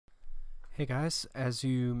Hey guys, as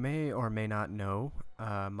you may or may not know,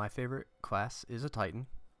 my favorite class is a Titan.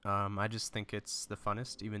 I just think it's the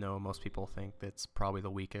funnest, even though most people think that's probably the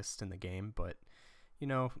weakest in the game. But,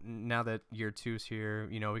 now that year two's here,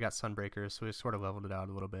 we got Sunbreakers, so we sort of leveled it out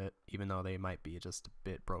a little bit, even though they might be just a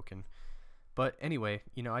bit broken. But anyway,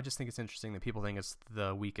 I just think it's interesting that people think it's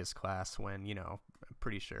the weakest class when, I'm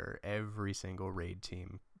pretty sure every single raid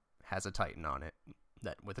team has a Titan on it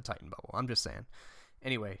that with a Titan bubble. I'm just saying.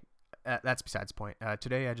 Anyway, that's besides the point.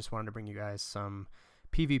 Today I just wanted to bring you guys some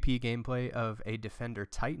PvP gameplay of a Defender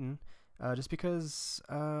Titan, just because,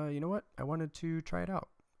 you know what, I wanted to try it out.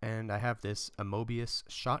 And I have this Mobius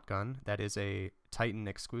shotgun that is a Titan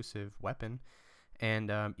exclusive weapon, and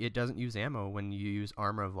it doesn't use ammo when you use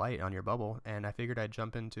Armor of Light on your bubble, and I figured I'd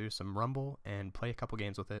jump into some Rumble and play a couple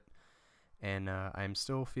games with it. And I'm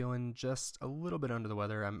still feeling just a little bit under the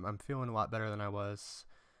weather. I'm feeling a lot better than I was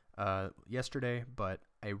yesterday, but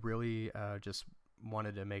I really just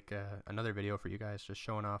wanted to make another video for you guys, just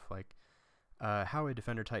showing off like how a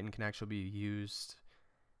Defender Titan can actually be used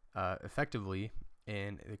effectively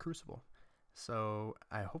in the Crucible. So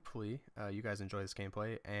I hopefully you guys enjoy this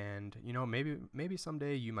gameplay, and maybe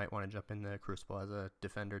someday you might want to jump in the Crucible as a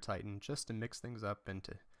Defender Titan just to mix things up and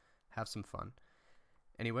to have some fun.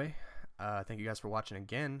 Anyway, thank you guys for watching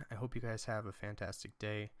again. I hope you guys have a fantastic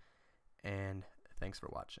day, and thanks for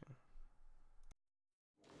watching.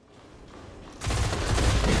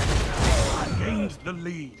 Gained the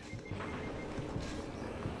lead.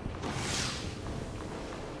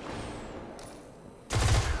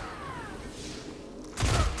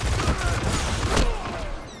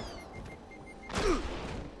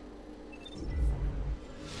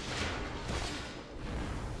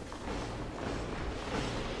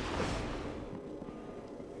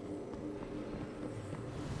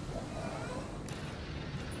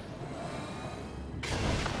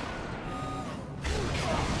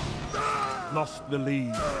 Lost the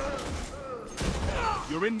lead.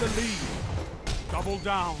 You're in the lead. Double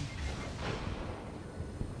down.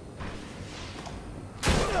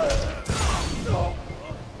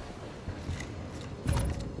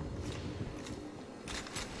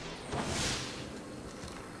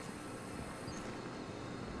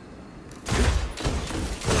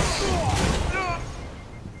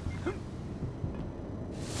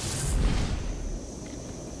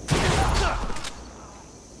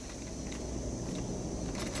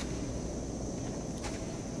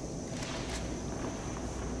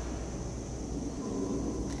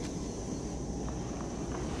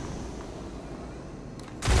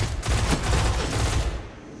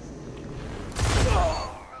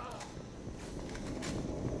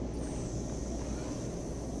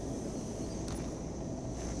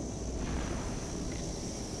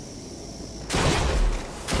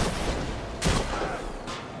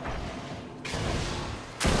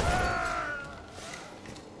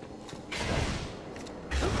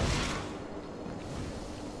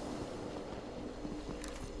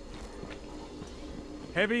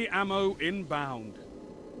 Heavy ammo inbound.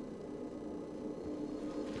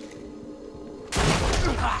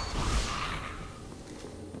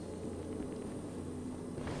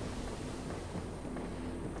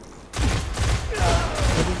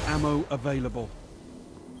 Heavy ammo available.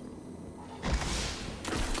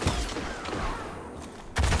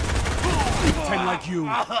 With 10 like you,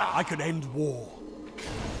 I could end war.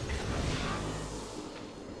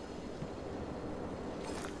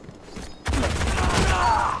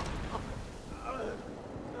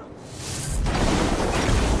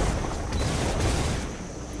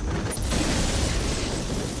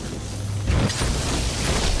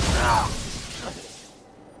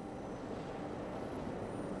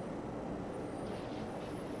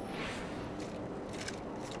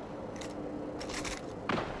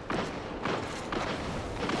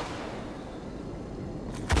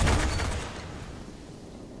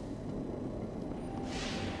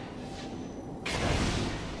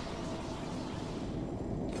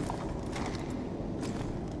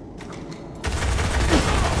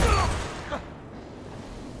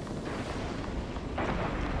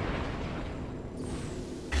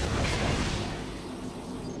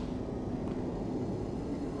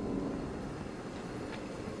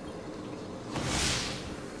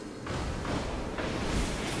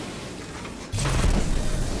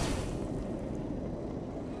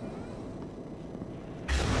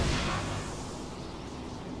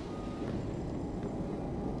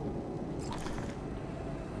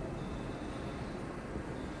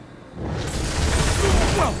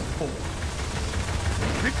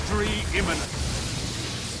 Victory imminent.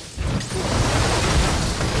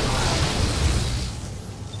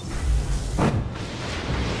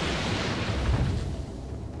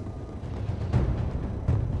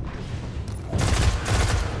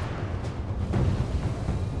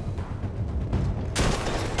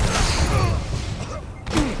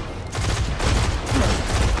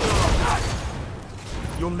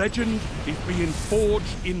 Your legend is being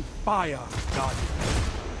forged in fire, Guardian.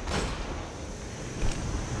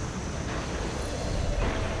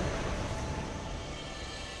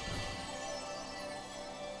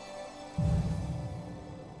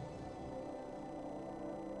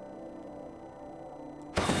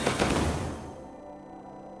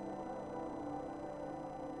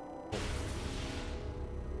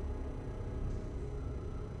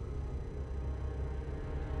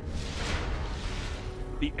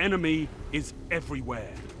 The enemy is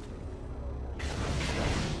everywhere.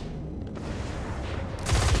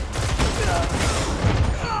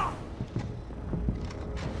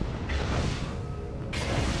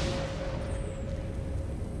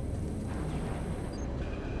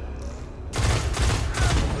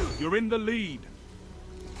 You're in the lead.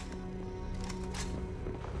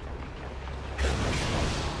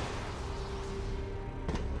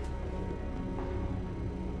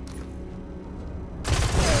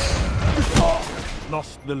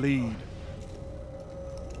 Lost the lead.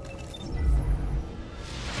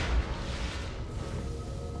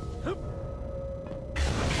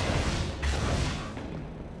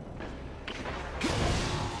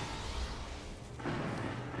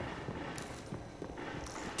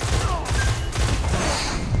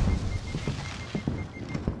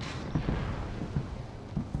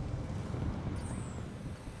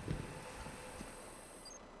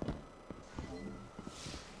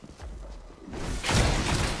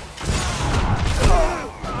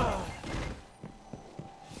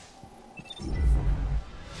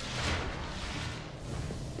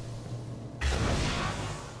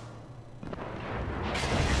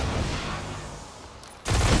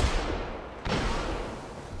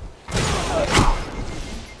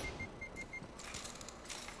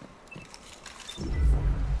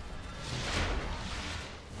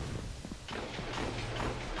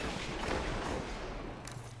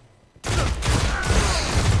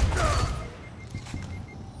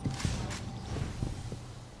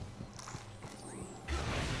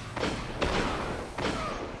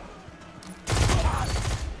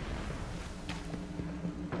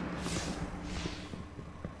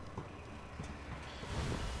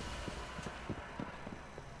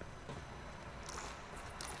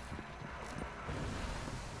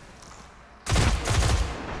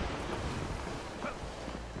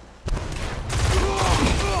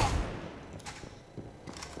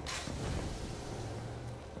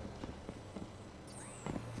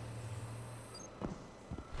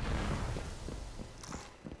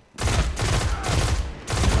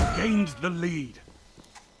 Gained the lead.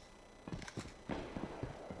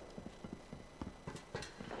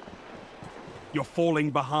 You're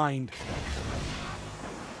falling behind.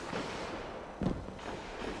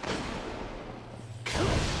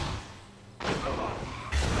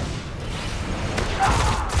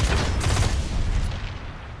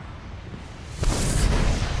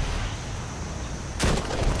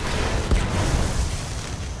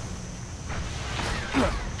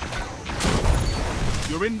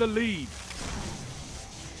 You're in the lead.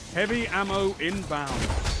 Heavy ammo inbound.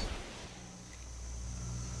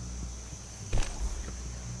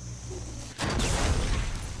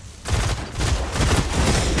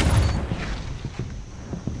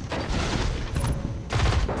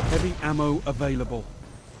 Heavy ammo available.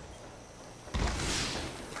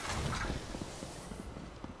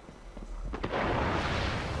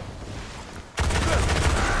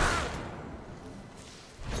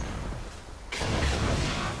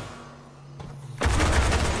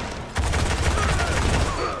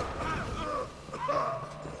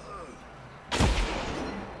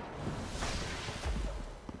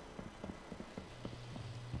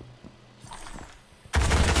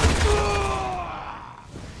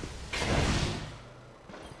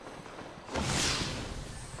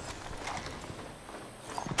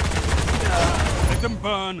 Let them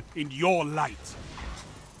burn in your light.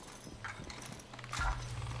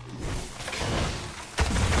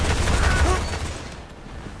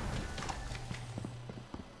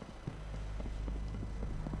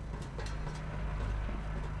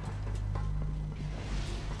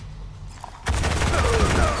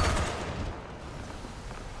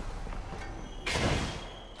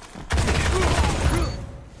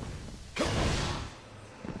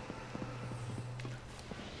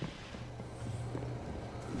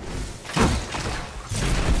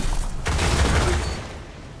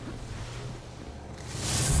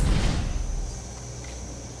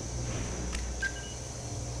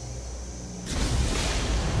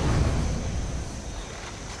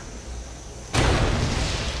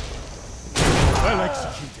 Well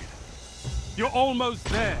executed. You're almost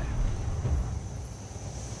there.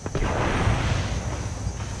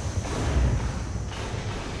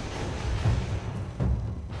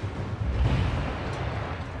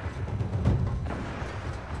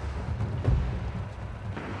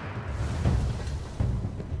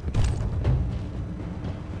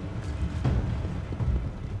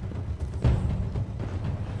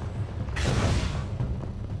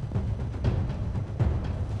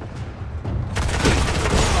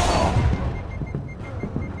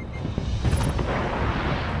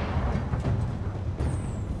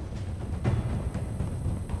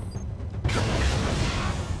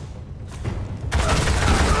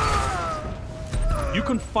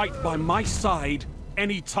 can fight by my side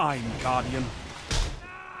anytime, Guardian.